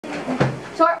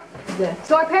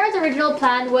So our parents' original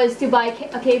plan was to buy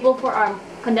a cable for our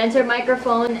condenser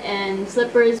microphone and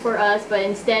slippers for us, but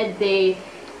instead they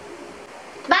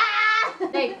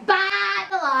bought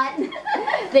a lot.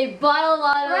 They bought a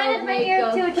lot of right at my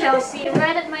ear too, Chelsea.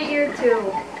 Right at my ear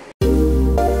too.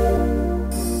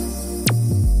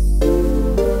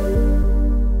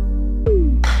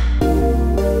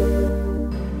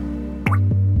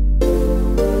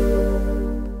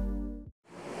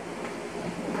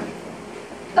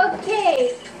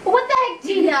 Okay, what the heck,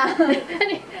 Gina?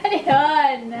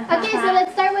 Okay, so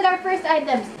let's start with our first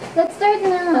items. Let's start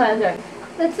now.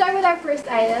 Let's start with our first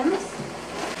items.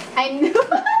 I knew.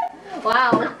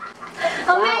 Wow.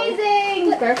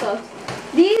 Amazing. Perfect.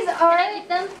 These are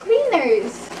them?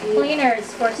 cleaners.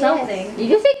 Cleaners for something. You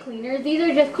just say cleaners. These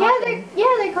are just cotton.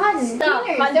 They're cotton. Stuff.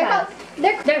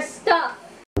 Cleaners. They're stuff.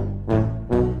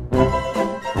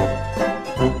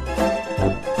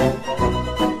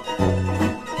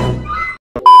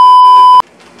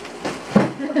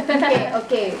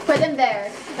 Okay, put them there.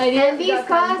 And these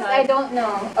cost, I don't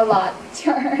know, a lot.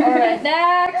 Alright,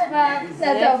 next box.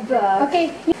 That's a book.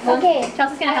 Okay.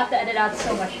 Chelsea's gonna have to edit out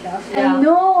so much stuff. I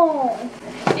know.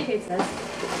 She hates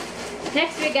us.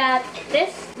 Next we got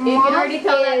this. You can already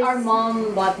tell that our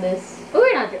mom bought this.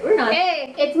 We're not.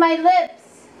 Hey, it's my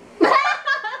lips.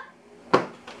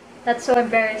 That's so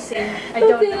embarrassing. I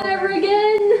don't know her.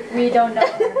 Again. We don't know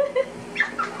her.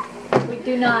 We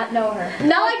do not know her.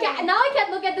 Now I can't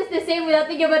look at this the same without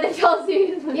thinking about the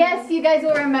Chelsea. Yes, you guys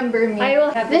will remember me. I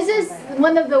will have this is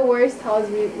one of the worst hauls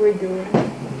we're doing.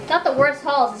 Not the worst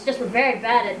hauls, it's just we're very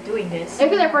bad at doing this. It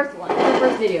was our first one. Our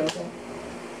first video. Okay.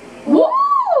 Woo!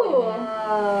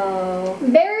 Oh.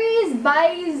 Berries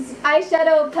buys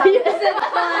eyeshadow palette.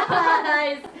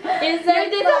 Is there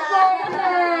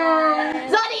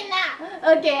disappointment? Sorry na.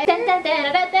 Okay. But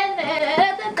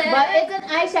it's an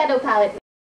eyeshadow palette.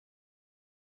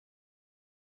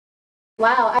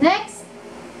 Wow. Next,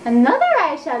 another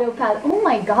eyeshadow palette. Oh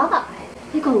my god.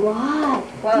 Like a lot.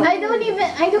 Wow. I don't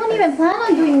even plan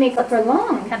on doing makeup for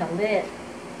long. Kind of lit.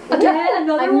 Again,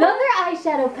 another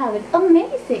eyeshadow palette.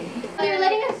 Amazing. You're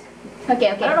letting us. Okay.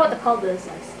 I don't know what to call this.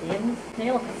 Like skin,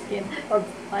 nail skin, or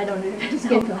I don't know.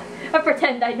 Skin. I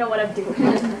pretend I know what I'm doing.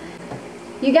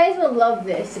 You guys will love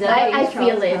this. I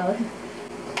feel it.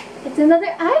 It's another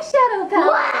eyeshadow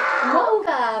palette.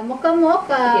 Wow. Mocha.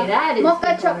 Okay, that is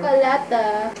mocha super. chocolate.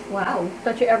 Wow.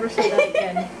 Don't you ever say that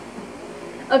again.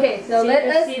 Okay, so let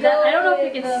us see go that. I don't know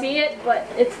if you with can see it, but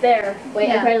it's there. Wait,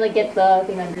 Yeah. I'm trying to like get the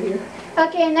thing under here.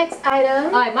 Okay, next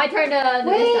item. Alright, my turn to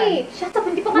Wait, shut up,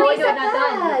 hindi pa no, kami it's not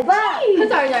not done. Jeez.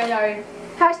 Sorry.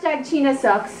 Hashtag China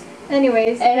sucks.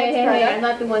 Anyways, Hey, next hey, product. I'm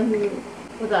not the one who.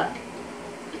 What's up?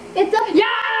 It's a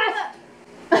Yes!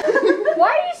 Why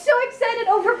are you so excited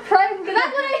over primer?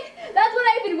 That's what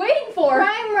I've been waiting for.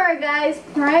 primer, guys.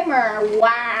 Primer.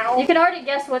 Wow. You can already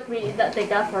guess what that they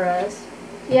got for us.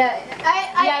 Yeah,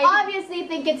 I obviously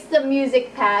think it's the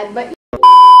music pad, but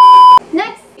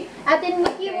next, Ate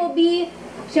Nikki will be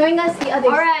showing us the other.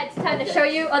 Alright, it's time to show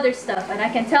you other stuff, and I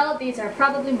can tell these are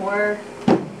probably more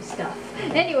stuff.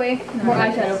 Anyway, More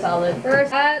eyeshadow palette.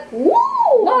 First, Woo!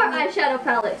 more eyeshadow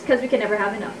palettes, because we can never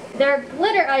have enough. They're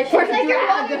glitter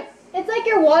eyeshadow. It's like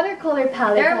your watercolor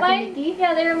palette. They Ate remind Nikki.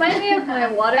 me of my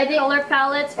watercolor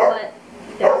palettes, but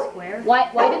they're square. Why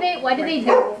do they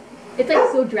do? It's like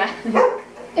so drag.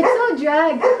 It's so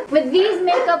drag. With these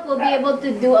makeup, we'll be able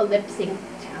to do a lip sync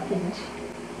challenge.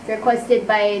 Requested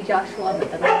by Joshua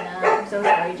Batalana. I'm so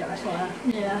sorry, Joshua.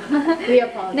 Yeah. We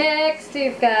apologize. Next,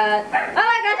 we've got. Oh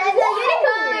my gosh, it's a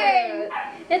unicorn!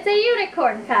 It's a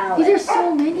unicorn palette. These are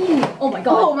so many. Oh my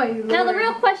god. Oh my lord. Now the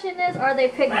real question is, are they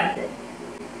pigmented?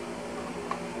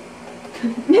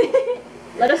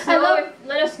 Let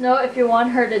us know if you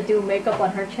want her to do makeup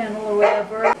on her channel or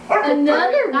whatever.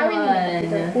 Another Not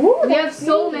one. really. Ooh, We have that's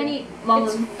so pretty. many. Mom,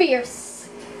 It's fierce.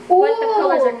 But the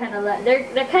colors are kind of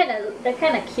they're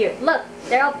kind of cute. Look,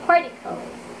 they're all party colors,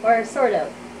 or sort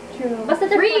of. True. But they're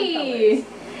fun free. colors.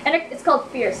 And it's called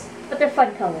fierce, but they're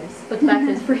fun colors. But the fact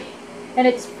is free. And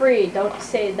it's free. Don't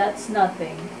say that's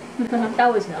nothing.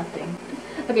 That was nothing.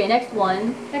 Okay, next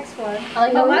one. Next one. I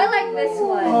like Oh, how I like this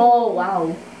one. Oh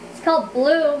wow. It's called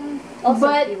Bloom. Also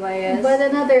But BYS. But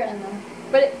another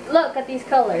Look at these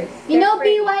colors. You They're know,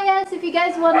 free. BYS, if you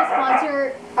guys want to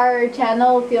sponsor our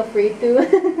channel, feel free to.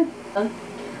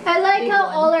 I like Big how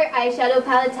one. all our eyeshadow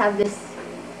palettes have this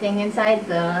thing inside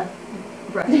the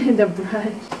Brush. the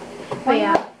brush. But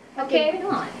yeah. Okay. Why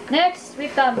not? Next,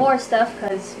 we've got more stuff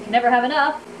because we can never have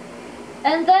enough.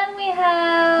 And then we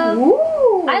have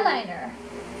Ooh. eyeliner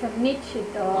from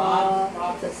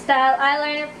Nichido. It's a style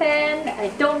eyeliner pen. I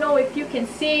don't know if you can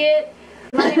see it,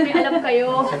 Kunwari may alam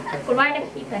kayo. Kunwari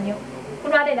nakikita nyo.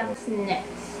 Kunwari lang.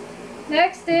 Next.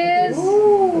 Next is...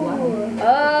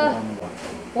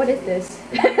 what is this?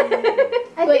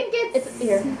 I think it's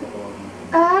here.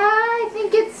 I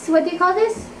think it's, what do you call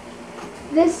this?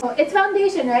 It's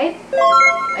foundation, right?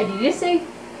 I did you say?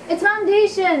 It's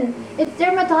foundation. It's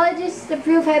dermatologist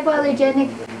approved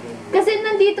hypoallergenic. Kasi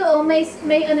nandito, oh, may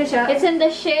ano siya. It's in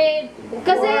the shade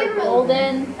Kasi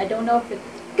golden. I don't know if it's...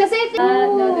 Kasi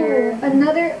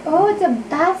another, oh, it's a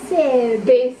base.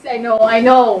 Base, I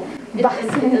know. It's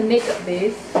Base. a makeup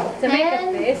base. It's a makeup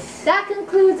And base. that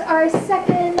concludes our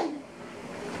second.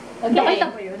 Okay.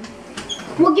 Nakita mo yun?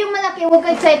 Huwag yung malaki, huwag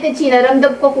ka excited, Sheena.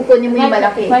 Ramdam ko kukunin mo yung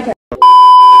malaki. My turn.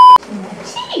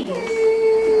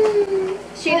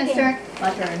 Sheena's turn.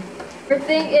 My turn. First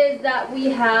thing is that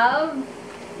we have,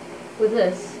 what's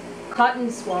this? Cotton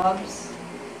swabs.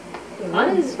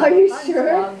 Are you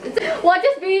sure? Watch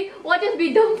us be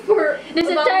dumb for This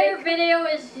about entire like- video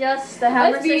is just the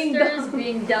Hammer Us being Sisters dumb.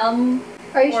 being dumb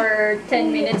Are you sure? for 10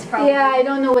 minutes probably. Yeah, I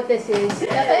don't know what this is.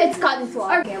 It's cotton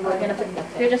swab. Okay, we're gonna put that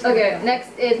You're there. just Okay,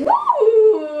 next is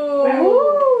Ooh,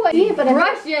 yeah, but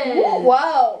brushes.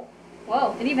 Wow.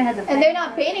 Whoa, it even has a And they're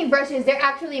not painting brushes, they're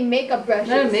actually makeup brushes.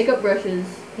 No, makeup brushes.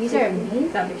 These are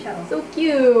amazing. Sabi siya. So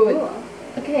cute. Cool.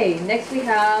 Okay, next we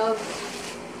have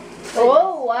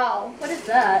Oh, wow. What is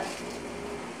that?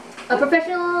 a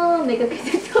professional makeup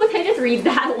kit. Don't I just read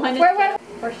that one? Where?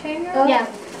 Brush hanger? Oh. Yeah,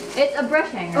 it's a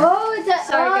brush hanger. Oh, it's a.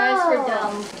 Sorry guys, oh. we're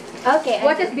dumb. Okay.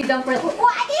 Watch us be dumb for.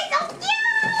 What is so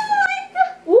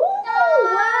cute? Ooh,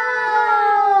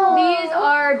 wow. These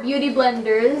are beauty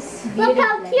blenders. Look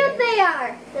how cute they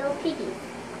are. Little piggies.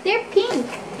 They're pink.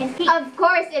 And pink. Of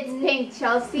course, it's pink,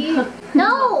 Chelsea.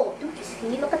 No! Don't you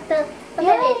see? Look at the...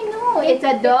 Yeah, I know. It's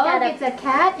a dog, got a- it's a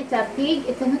cat, it's a pig,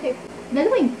 it's another.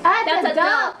 Dalawang. Ah, That's it's a a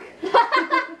duck.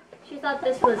 She thought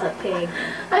this was a pig.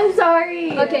 I'm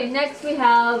sorry. Okay, next we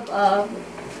have.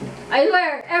 I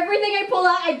swear, everything I pull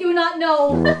out, I do not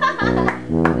know.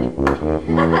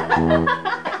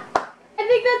 I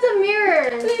think that's a mirror.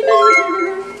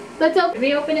 Let's open. Can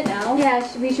we open it now? Yeah,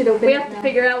 we should open We it have to now.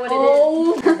 figure out what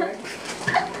Oh.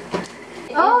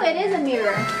 Oh, it is a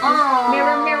mirror.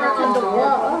 Mirror, mirror on the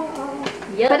wall.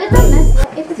 Yeah. But it's a mess.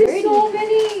 It's dirty. There's so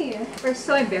many. We're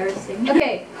so embarrassing.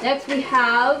 Okay, next we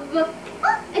have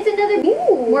It's another.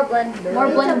 More blenders. More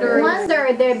It's a blenders.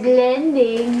 blender. They're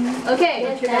blending. Okay.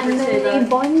 Yes, should never say They're that.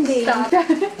 bonding. Stop.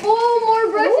 Oh, more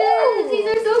brushes. Ooh. These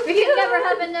are so We cute. can never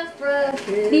have enough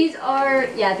brushes. These are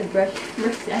the brush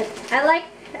set.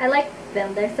 I like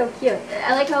them. They're so cute.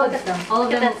 I like how Look at them. all of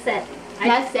Look them. at that set.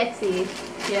 That's sexy.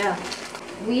 Yeah.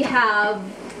 We have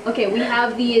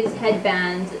these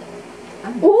headbands.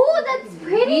 Ooh, that's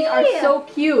pretty. These are so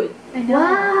cute. I know.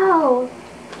 Wow.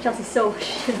 Chelsea's so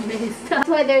amazed. That's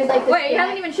why there's like this. Wait, you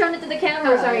haven't even shown it to the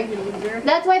camera. Oh, sorry.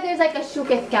 That's why there's like a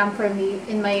shuketh cam for me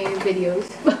in my videos.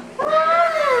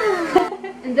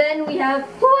 And then we have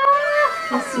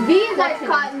These are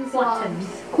cotton swabs.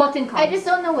 cotton I just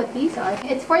don't know what these are.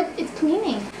 It's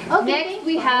cleaning. Okay. Next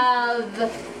we have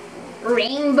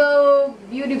rainbow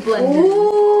beauty blenders.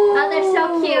 Ooh. Oh, they're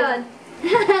so cute.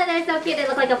 They're so cute. They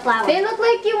look like a flower. They look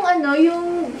like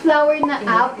yung flower na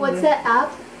app. What's that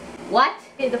app? What?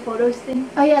 The photos thing.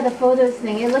 Oh yeah, the photos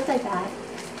thing. It looks like that.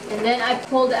 And then I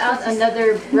pulled out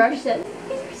another brush set.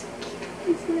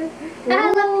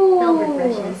 I love silver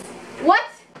brushes. What?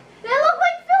 They look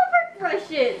like filbert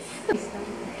brushes.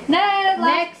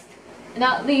 Next,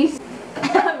 not least,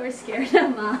 We're scared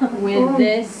of Mom. with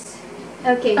this.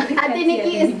 Okay. Ate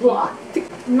Nikki is blocked.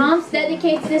 Mom's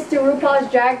dedicates this to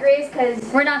RuPaul's Drag Race because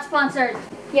We're not sponsored.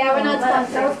 yeah, we're not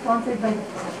sponsored.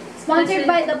 Sponsored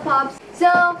by the Pops.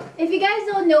 So, if you guys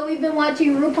don't know, we've been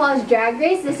watching RuPaul's Drag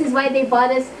Race. This is why they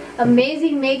bought us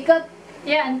amazing makeup.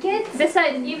 Yeah, and kids.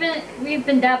 Besides, even we've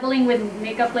been dabbling with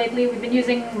makeup lately. We've been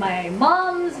using my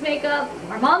mom's makeup,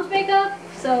 our mom's makeup.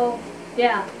 So,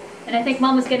 yeah. And I think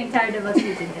Mom was getting tired of us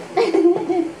using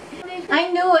it. I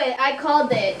knew it. I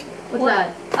called it. What's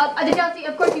What? that? The Chelsea,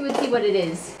 of course you would see what it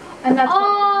is. I'm not.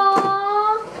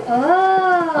 Aww!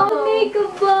 Oh. A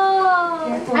makeup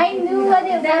bomb! I knew what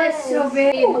it That was. is so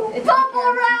very. It's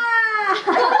Bubble wrap!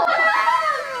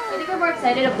 I think we're more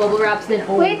excited of bubble wraps than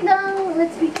old. Wait, no.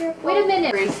 Let's be careful. Wait a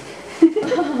minute.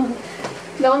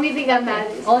 The only thing that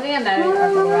matters. Only thing I'm mad at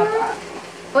are bubble wrap.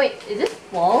 Wait, is this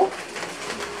fall?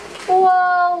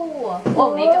 Whoa!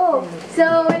 Oh, makeup.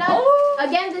 So we're not.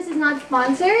 Again, this is not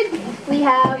sponsored. We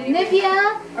have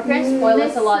Nivea. Our parents spoil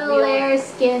us a lot. Micellar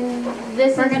Skin.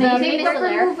 This We're is gonna the use makeup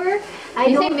micellar. remover. I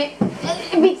You don't.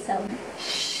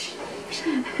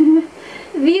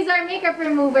 These are makeup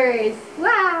removers.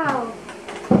 Wow.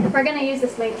 We're gonna use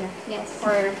this later. Yes.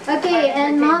 For Okay,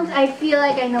 and moms, I feel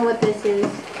like I know what this is.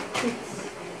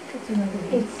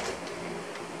 It's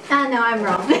no, I'm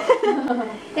wrong.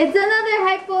 It's another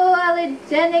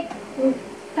hypoallergenic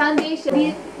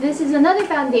foundation. This is another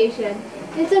foundation.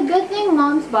 It's a good thing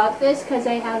moms bought this because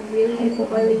I have really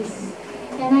oily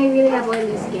and I really have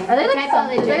oily skin. Are they like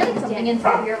Hypoallergenic something skin.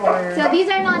 inside here or? So these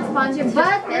are not sponsored,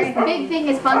 but this big thing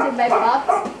is sponsored by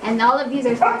Pops, and all of these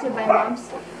are sponsored by moms.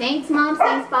 Thanks moms,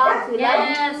 thanks Pops, we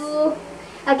Yes. love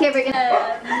you. Okay, we're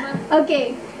gonna.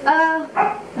 Okay.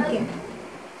 Okay.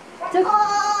 So, wow.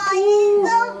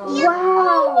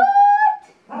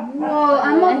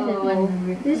 Whoa,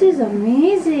 this is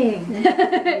amazing.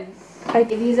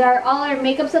 These are all our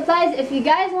makeup supplies. If you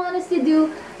guys want us to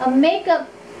do a makeup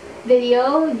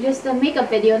video, just a makeup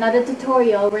video, not a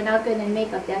tutorial, we're not gonna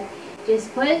make up that.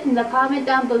 Just put it in the comment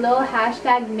down below,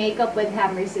 #makeup with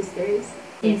Hammer Sisters.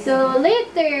 Yes. So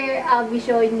later, I'll be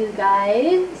showing you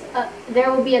guys,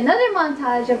 there will be another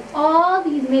montage of all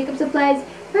these makeup supplies,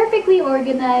 perfectly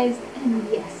organized, and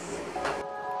yes.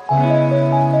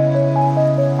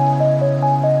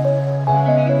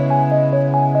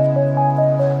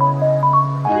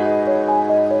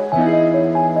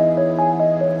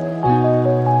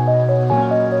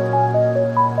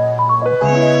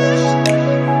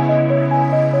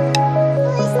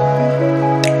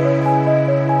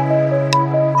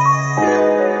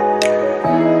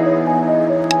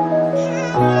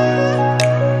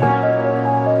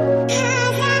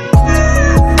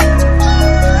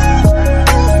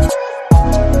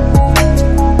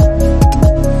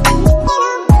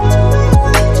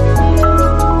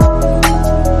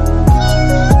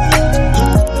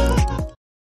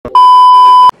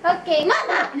 Okay,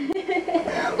 Mama! Mama,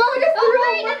 that's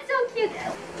right! That's so cute!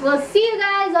 We'll see you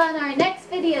guys on our next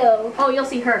video. Oh, you'll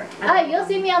see her. You'll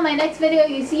see me on my next video.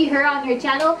 You see her on her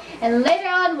channel. And later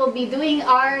on, we'll be doing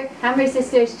our Hammer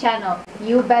Sisters channel.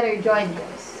 You better join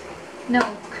us. No.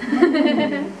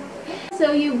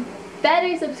 So you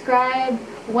better subscribe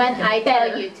when I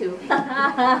tell you to.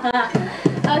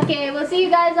 Okay, we'll see you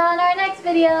guys on our next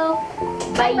video.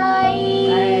 Bye.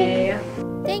 Bye.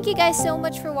 Thank you guys so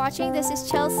much for watching. This is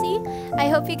Chelsea. I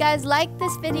hope you guys liked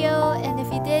this video, and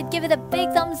if you did, give it a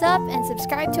big thumbs up and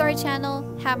subscribe to our channel,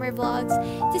 Hammer Vlogs,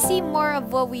 to see more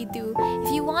of what we do.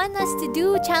 If you want us to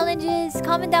do challenges,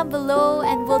 comment down below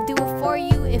and we'll do it for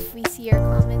you if we see your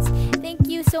comments. Thank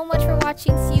you so much for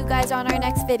watching. See you guys on our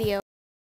next video.